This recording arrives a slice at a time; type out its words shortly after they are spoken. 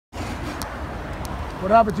What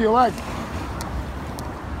happened to your leg?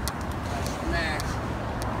 Smashed.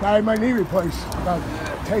 I had my knee replaced about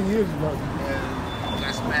 10 years ago. Yeah,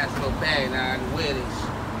 got smashed so bad now I can wear this.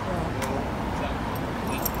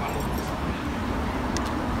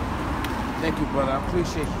 Thank you, brother. I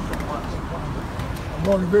appreciate you so much. I'm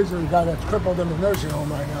going to visit a guy that's crippled in the nursing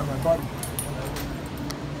home right now, my buddy.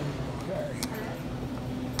 Okay.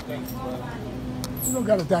 Thank you, brother. You don't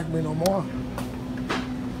got to thank me no more.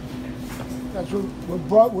 That's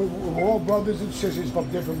what we're all brothers and sisters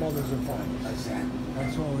from different mothers and fathers.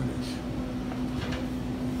 That's all it is.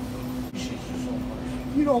 Appreciate you so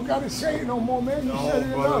much. You don't got to say it no more, man. You said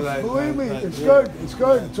it brother, enough. like, Believe me, like, it's yeah. good. It's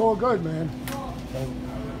good. It's all good, man.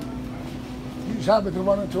 You just happen to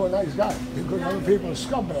run into a nice guy because other people are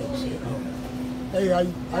scumbags, you know. Hey, I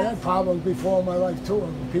had problems before in my life too,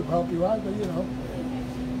 and people help you out, but you know.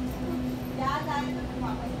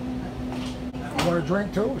 You want a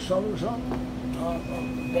drink too, or soda or something?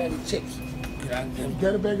 Daddy chips.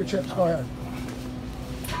 Get a bag of chips, go ahead.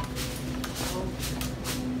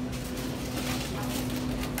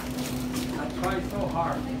 I tried so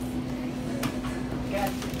hard.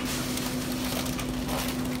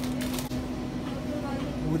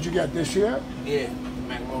 What'd you get this year? Yeah,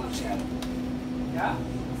 macaroni salad. Yeah?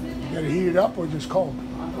 You got it heated up or just cold?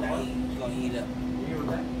 Nah, it's gonna heat up.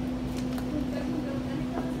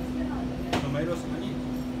 Tomatoes and onions?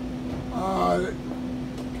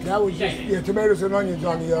 That was just, yeah, tomatoes and onions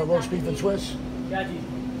on the roast beef and Swiss.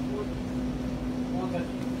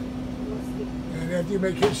 And after you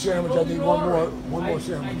make his sandwich, I need one more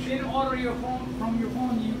sandwich. I did order your phone from your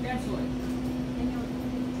phone, you cancel it.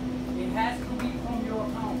 It has to be from your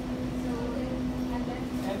account.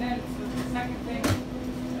 And then the second thing,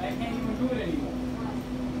 I can't even do it anymore.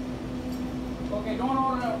 Okay, don't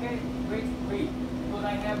order, okay? Wait, because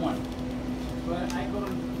I have one. But I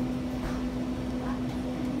couldn't.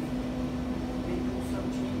 They do some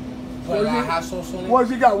changes. Put a lot of hot sauce on it. What has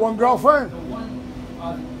he got, one girlfriend? The one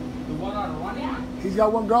on running? He's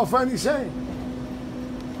got one girlfriend, he's saying.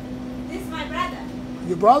 This is my brother.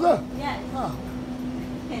 Your brother? Yes. Oh.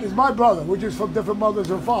 It's my brother. We're just from different mothers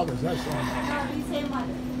and fathers, that's all. No, he's same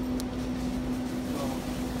mother.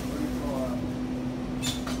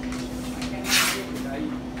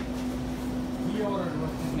 He ordered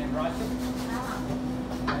what's his name, Roger?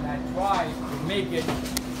 And I tried to make it.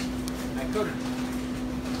 I couldn't.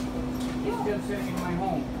 It's still sitting in my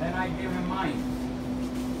home. Then I gave him mine.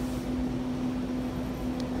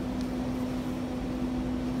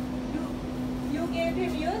 You gave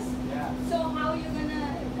him yours? Yeah. So how you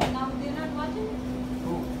gonna, now they're not watching it?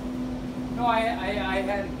 Who? No, I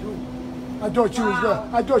had it too. I thought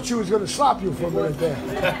she was gonna slap you for a minute there.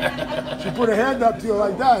 She put her hand up to you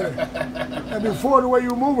like that. And before the way you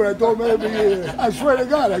were moving, I thought maybe, I swear to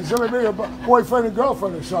God, I said maybe a boyfriend and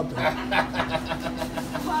girlfriend or something.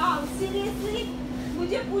 Wow, seriously?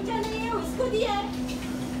 मुझे पूछा नहीं है, उसको दिया है.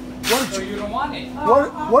 So you don't want it?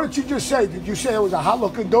 What did you just say? Did you say it was a hot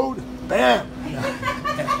looking dude? Bam!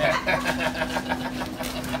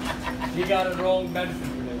 He got a wrong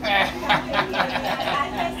medicine today.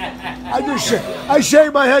 I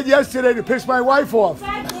shaved my head yesterday to piss my wife off.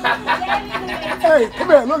 Hey, come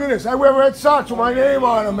here, look at this. I wear red socks with my name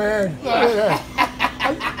on them, man. Look at that.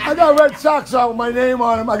 I got red socks on with my name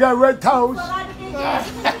on them. I got red toes. Huh?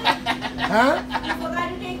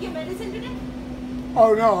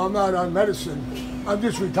 Oh no, I'm not on medicine. I'm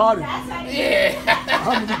just retarded.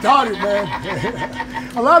 I'm retarded, man.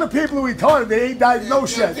 A lot of people are retarded. They ain't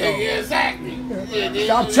diagnosed yet. Exactly.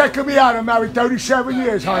 Stop checking me out. I'm married 37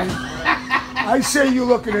 years, honey. I see you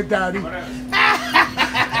looking at daddy. The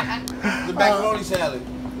macaroni salad.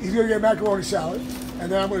 He's going to get macaroni salad. And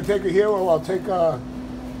then I'm going to take a hero. I'll take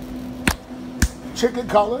chicken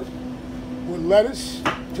cutlet with lettuce,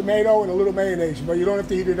 tomato, and a little mayonnaise. But you don't have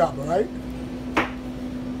to heat it up, all right?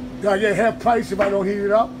 Do I get half price if I don't heat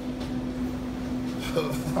it up?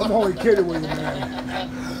 I'm only kidding with you,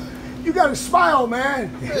 man. You got to smile,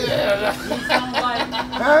 man. He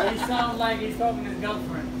sounds like he's talking to his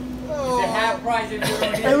girlfriend. He said half price if you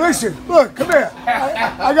don't Hey, listen, look, come here.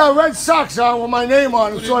 I got red socks on with my name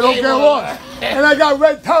on them so I don't get lost. And I got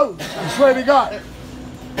red toes, I swear to God.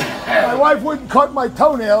 My wife wouldn't cut my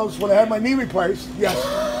toenails when I had my knee replaced. Yes.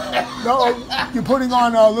 No, you're putting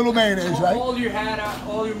on a little mayonnaise, right? All you're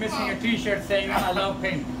missing a t-shirt saying, I love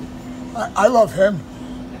pink. I love him.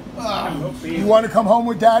 You want to come home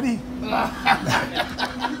with daddy?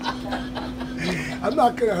 I'm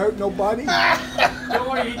not going to hurt nobody. Don't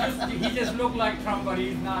worry, he just looked like Trump, but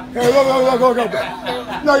he's not. Hey, look.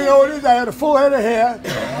 No, you know what it is? I had a full head of hair,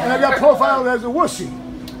 and I got profiled as a wussy.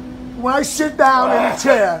 when I sit down in a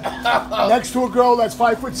chair next to a girl that's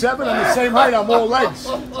 5'7", I'm the same height, I'm all legs.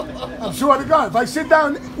 I'm sure to God, if I sit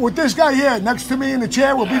down with this guy here next to me in the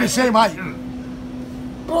chair, we'll be the same height.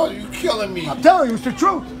 Bro, you killing me. I'm telling you, it's the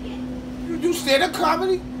truth. You do stand-up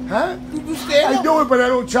comedy? Huh? You do stand-up? I do it, but I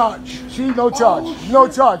don't charge. See, no charge. No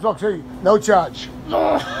charge. Look, see, no charge.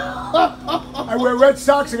 I wear red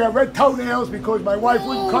socks. I got red toenails because my wife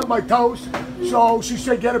wouldn't cut my toes. So she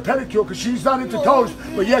said get a pedicure because she's not into toes.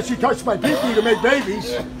 But yes, she touched my pee-pee to make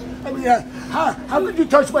babies. I mean, how could you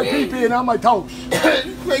touch my pee-pee and not my toes?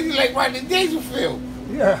 You crazy like Rodney Dangerfield.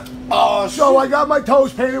 Yeah. Oh, so I got my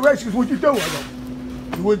toes painted red. She goes, what'd you do? I go,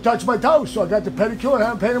 you wouldn't touch my toes. So I got the pedicure and I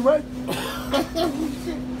haven't painted them red.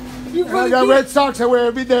 Really I got red socks I wear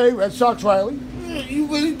every day. Red socks, Riley. You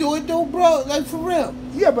really do it though, bro? Like for real?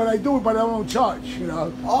 Yeah, but I do it, but I don't charge, you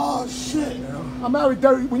know. Oh, shit. You know? I'm married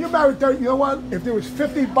 30. When you're married 30, you know what? If there was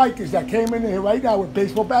 50 bikers that came in here right now with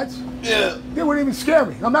baseball bats, yeah, they wouldn't even scare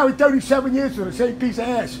me. I'm married 37 years to the same piece of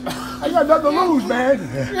ass. I got nothing to lose, man.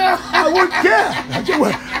 I wouldn't care. I said,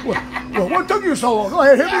 well, what took you so long? Go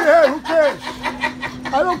ahead, hit me in the head. Who cares?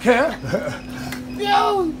 I don't care.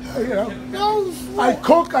 Yo, you know. Yo, I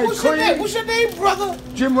cook, I clean. What's your name, brother?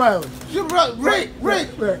 Jim Riley. Jim Riley.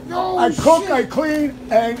 Rick. No, I cook, I clean,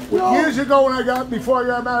 and years ago before I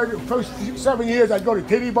got married, the first 7 years, I'd go to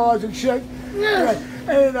titty bars and shit. Yeah.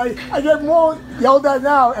 And I get more yelled at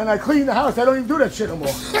now, and I clean the house. I don't even do that shit no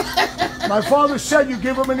more. My father said you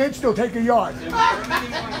give them an inch, they'll take a yard.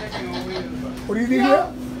 What do you need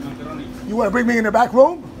here? You want to bring me in the back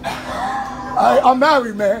room? I'm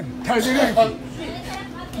married, man. Take it easy.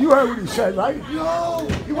 You heard what he said, right? Yo,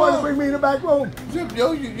 you want to bring me in the back room?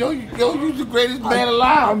 Yo, you're the greatest man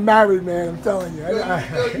alive. I'm married, man. I'm telling you. Yo,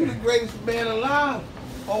 you're the greatest man alive.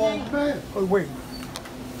 Oh, man. Oh, wait.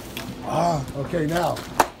 Okay, now.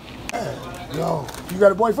 Yo, you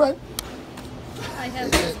got a boyfriend? I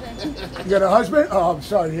have a husband. You got a husband? Oh, I'm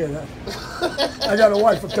sorry to hear that. I got a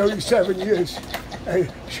wife for 37 years. Hey,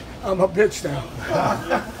 I'm a bitch now.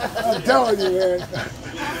 I'm telling you, man.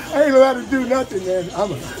 I ain't allowed to do nothing, man.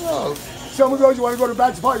 Someone goes, you want to go to the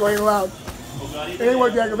bachelor party? I ain't allowed. It ain't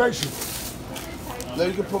worth the aggravation. No,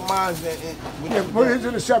 you can put mine in. Yeah, put his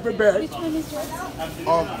in a separate bag. Which one is yours?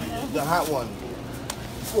 The hot one.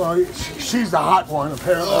 Well, she's the hot one,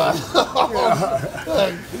 apparently.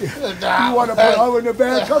 You want to put her in the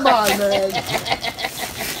bag? Come on, man.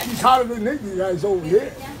 She's hotter than you guys over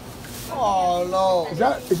here. Oh, no.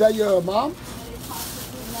 Is that your mom?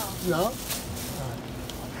 No?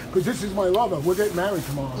 Because this is my lover. We're getting married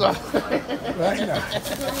tomorrow. Right now.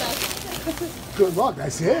 Good luck.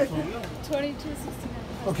 That's it.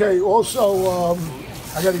 22.69. Okay, also,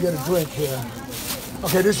 I got to get a drink here.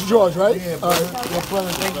 Okay, this is yours, right? Yeah, bro.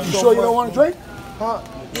 Thank you You sure you don't want a drink? Huh?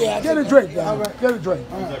 Yeah, Get a drink, man. Right. Get a drink.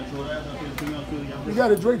 You got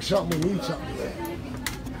to drink something and eat something.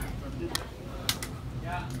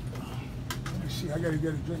 Let me see. I got to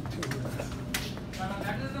get a drink, too.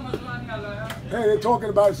 Hey, they're talking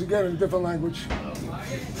about us again in a different language.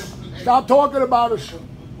 Stop talking about us.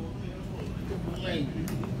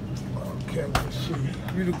 Okay, let's see.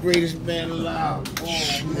 You're the greatest man alive.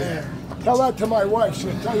 Oh, man. Tell that to my wife.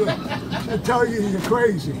 She'll tell you you're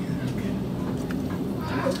crazy.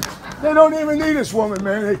 They don't even need this woman,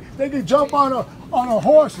 man. They can jump on a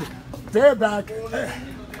horse bareback.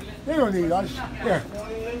 They don't need us. Here.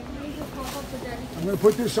 I'm going to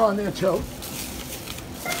put this on there, too.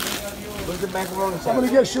 Where's the macaroni salad? I'm going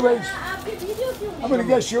to guess your age. I'm going to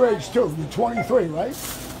guess your age, too. You're 23, right?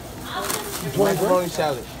 You're 23? Macaroni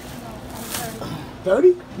salad.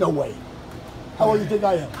 30? No way. How old do you think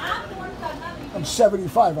I am? I'm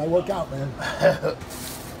 75. I work out, man.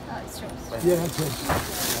 Yeah, that's it.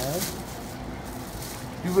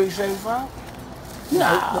 You weigh 75? No,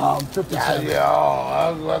 I'm 57. Yeah,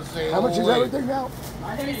 I was about to say. How much is everything now?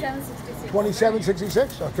 27.66.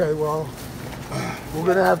 27.66. Okay, well, we're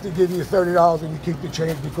gonna have to give you $30 and you keep the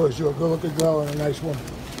change because you're a good-looking girl and a nice woman.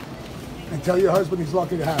 And tell your husband he's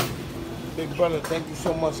lucky to have you. Big brother, thank you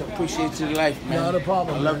so much. I appreciate you to life, man. Not a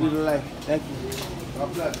problem. I love man. you to life. Thank you.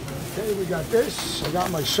 God bless. Okay, we got this. I got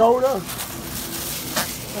my soda.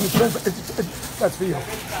 And that's for you.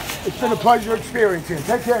 It's been a pleasure experiencing.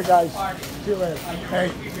 Take care, guys. See you later. Hey,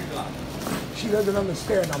 she doesn't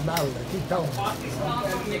understand I'm married. I keep telling her.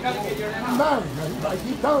 I'm married. I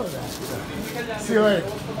keep telling her that. See you later.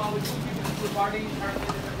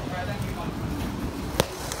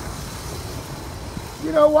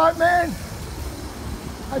 You know what, man?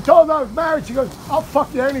 I told her I was married. She goes, I'll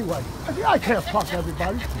fuck you anyway. I said, I can't fuck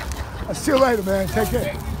everybody. I'll see you later, man. Take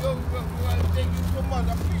care. Thank you so much.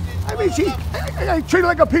 I appreciate you. I mean, I treat her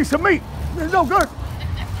like a piece of meat. It's no good.